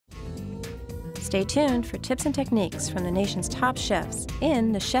Stay tuned for tips and techniques from the nation's top chefs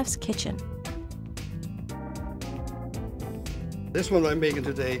in the chef's kitchen. This one I'm making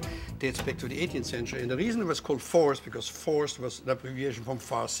today dates back to the 18th century, and the reason it was called forced because forced was an abbreviation from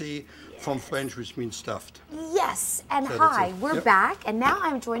farci, from French, which means stuffed. Yes, and So hi, we're back, and now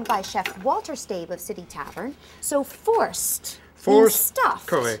I'm joined by Chef Walter Staib of City Tavern. So forced means stuffed.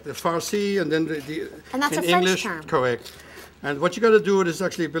 Correct. The farci, and then and that's in a English, French term. correct. And what you got to do is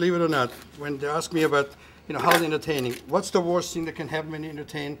actually, believe it or not, when they ask me about, how's entertaining, what's the worst thing that can happen when you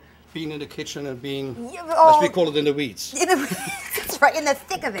entertain? Being in the kitchen and being, as we call it, in the weeds. That's right, in the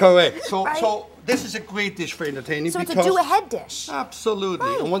thick of it. Correct. So, right? so this is a great dish for entertaining. So because it's a do-ahead dish. Absolutely.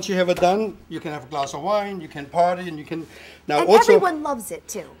 Right. And once you have it done, you can have a glass of wine, you can party, and you can. Now And also, everyone loves it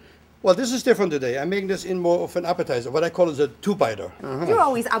too. well, this is different today. I'm making this in more of an appetizer. What I call is a two-biter. You're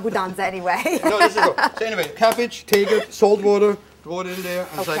always abundanza anyway. No, this is good. So anyway, cabbage, take it, salt water, throw it in there,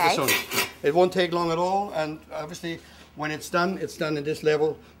 and Okay. like this. It won't take long at all. And obviously, when it's done in this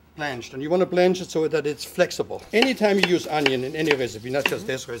level. Blanched, and you want to blanch it so that it's flexible. Anytime you use onion in any recipe, not just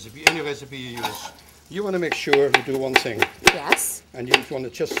this recipe, any recipe you use, you want to make sure you do one thing. Yes. And you want to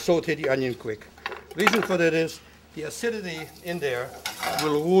just saute the onion quick. Reason for that is the acidity in there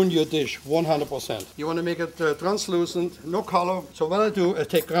will ruin your dish 100%. You want to make it translucent, no color. So what I do, I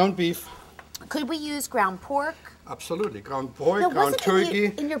take ground beef. Could we use ground pork? Absolutely, ground pork, Now, ground wasn't turkey.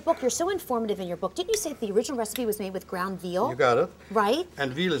 in your book, you're so informative in your book. Didn't you say the original recipe was made with ground veal? You got it. Right.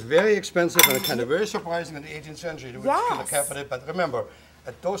 And veal is very expensive and kind of very surprising in the 18th century. They would kill a calf for it. But remember,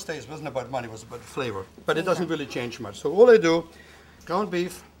 at those days, it wasn't about money, it was about flavor. But it doesn't really change much. So all I do, ground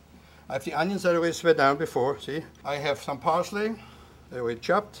beef, I have the onions that I already sweat down before, see? I have some parsley, they already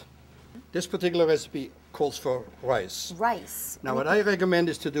chopped. This particular recipe calls for rice. Rice. Now what I recommend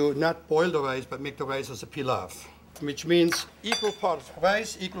is to do not boil the rice, but make the rice as a pilaf, which means equal parts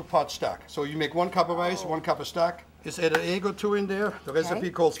rice, equal parts stock. So you make 1 cup of rice, 1 cup of stock. Just add an egg or 2 in there. The recipe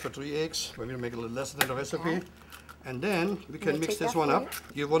calls for 3 eggs. We're going to make a little less than the recipe. Okay. And then we can mix this that one for up.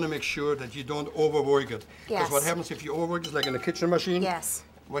 You want to make sure that you don't overwork it. Because Yes. what happens if you overwork it, like in a kitchen machine, Yes.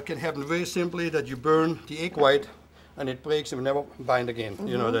 what can happen very simply that you burn the egg white and it breaks and will never bind again.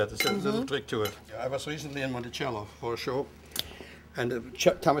 You know that. There's a little trick to it. I was recently in Monticello for a show, and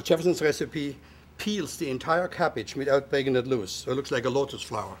Thomas Jefferson's recipe peels the entire cabbage without breaking it loose. So it looks like a lotus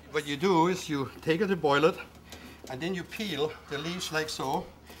flower. What you do is you take it and boil it, and then you peel the leaves like so,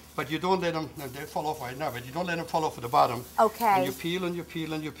 but you don't let them, they fall off right now, but you don't let them fall off at the bottom. Okay. And you peel and you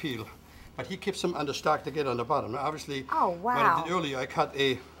peel and you peel. But he keeps them under stock to get on the bottom. Now, obviously, Oh, what I wow. did earlier, I cut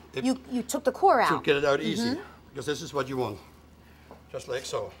a You took the core to out. get it out easy, because this is what you want, just like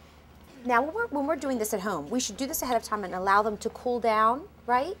so. Now, when we're doing this at home, we should do this ahead of time and allow them to cool down,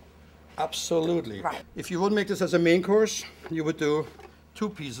 right? Absolutely. Right. If you would make this as a main course, you would do 2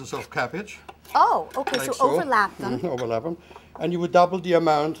 pieces of cabbage. Oh, okay, like so overlap them. Overlap them. And you would double the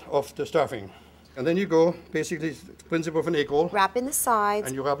amount of the stuffing. And then you go, basically, the principle of an egg roll. Wrap in the sides.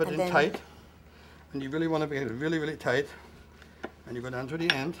 And you rub it in then- tight. And you really want to make it really, really tight. And you go down to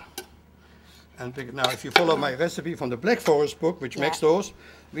the end. And now, if you follow my recipe from the Black Forest book, which makes those,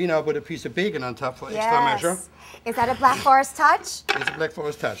 we now put a piece of bacon on top for extra measure. Is that a Black Forest touch? It's a Black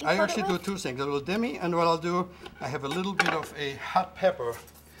Forest touch. I actually do 2 things. A little demi, and what I'll do, I have a little bit of a hot pepper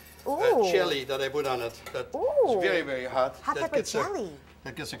jelly that I put on it. That's very, very hot. Hot That pepper gets jelly.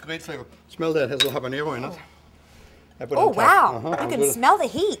 That gets a great flavor. Smell that, has a little habanero in it. I put it Oh, on top. wow. I'll You do can smell the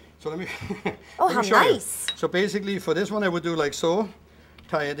heat. So let me, Oh, let how me show you. nice. So basically, for this one, I would do like so.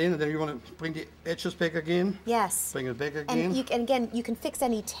 Tie it in, and then you want to bring the edges back again. Yes. Bring it back again. And again, you can fix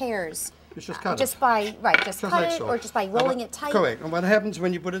any tears. You just cut just it. by just cut like it, so. or just by rolling it tight. Correct. And what happens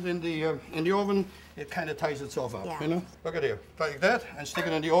when you put it in the oven, it kind of ties itself up. Yeah. You know. Look at here, like that, and stick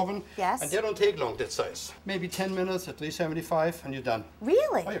it in the oven. Yes. And they don't take long, that size. Maybe 10 minutes at 375, and you're done.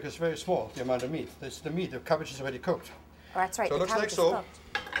 Really? Oh yeah, 'cause it's very small, the amount of meat. This the meat. The cabbage is already cooked. Oh, that's right. So it the looks like cabbage is so.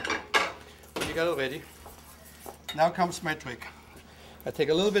 cooked. When you got it ready, now comes my trick. I take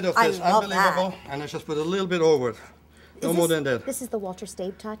a little bit of I this love unbelievable, and I just put a little bit over it. No more than that. This is the Walter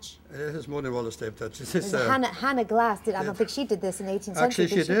Staib touch. This is more than Walter Staib touch. This is, Hannah Glass did. I don't think she did this in the 18th century. Actually,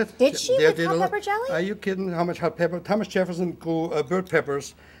 she did. Did she They with did hot a lot. pepper jelly? Are you kidding? How much hot pepper? Thomas Jefferson grew bird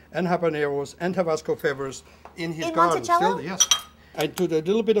peppers and habaneros and Tabasco peppers in his garden. Monticello? Still, yes. I did a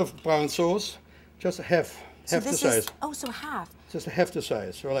little bit of brown sauce, just half the size. So half. Just half the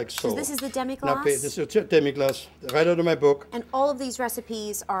size, so like so. So this is the Now, demi-glace? this is a demi-glace, right out of my book. And all of these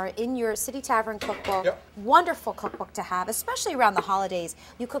recipes are in your City Tavern cookbook. Yep. Wonderful cookbook to have, especially around the holidays.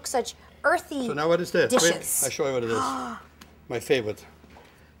 You cook such earthy So now what is that? dishes. Wait, I'll show you what it is. My favorite.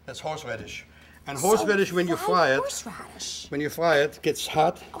 That's horseradish. And horseradish, when you fry it, horseradish. when you fry it, gets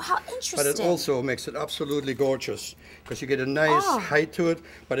hot. Oh, how interesting. But it also makes it absolutely gorgeous because you get a nice height to it.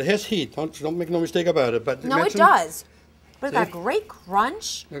 But it has heat. Don't make no mistake about it. But no, it does. But it's got a great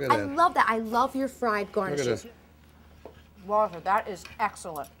crunch. Look at I that. love that. I love your fried garnishes. Look at that. Walter, that is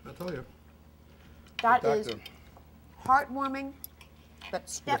excellent. I tell you. That is heartwarming, but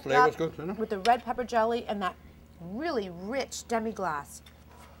stepped flavor's up good, you know? with the red pepper jelly and that really rich demi-glace.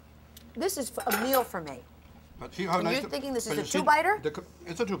 This is a meal for me. But see how And nice you're thinking this is but a you see two-biter?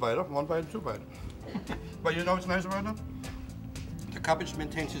 It's a two-biter, one bite, two-biter. But you know what's nice about it? The cabbage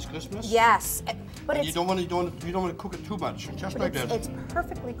maintains its crispness. Yes, but And it's, you don't want to cook it too much, just like that. it's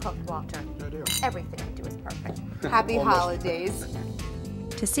perfectly cooked, Walter. Good idea. Everything we do is perfect. Happy Almost. holidays.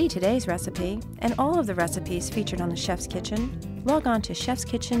 To see today's recipe and all of the recipes featured on the Chef's Kitchen, log on to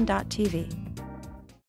chefskitchen.tv.